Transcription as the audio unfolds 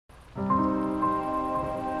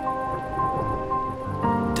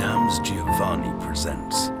Giovanni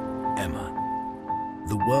presents EMA,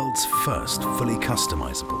 the world's first fully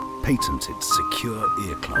customizable, patented, secure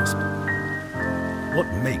ear clasp.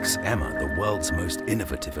 What makes EMA the world's most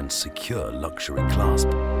innovative and secure luxury clasp?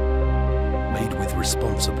 Made with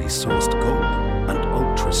responsibly sourced gold and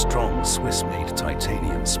ultra-strong Swiss-made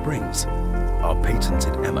titanium springs, our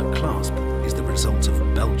patented EMA clasp is the result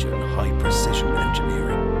of Belgian high-precision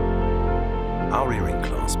engineering. Our earring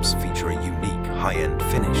clasps feature a unique high-end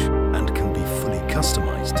finish and can be fully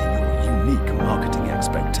customized to your unique marketing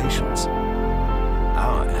expectations.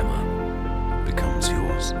 Our EMA becomes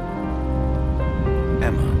yours.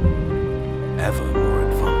 EMA, ever more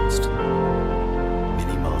advanced.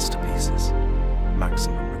 Mini masterpieces,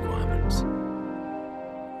 maximum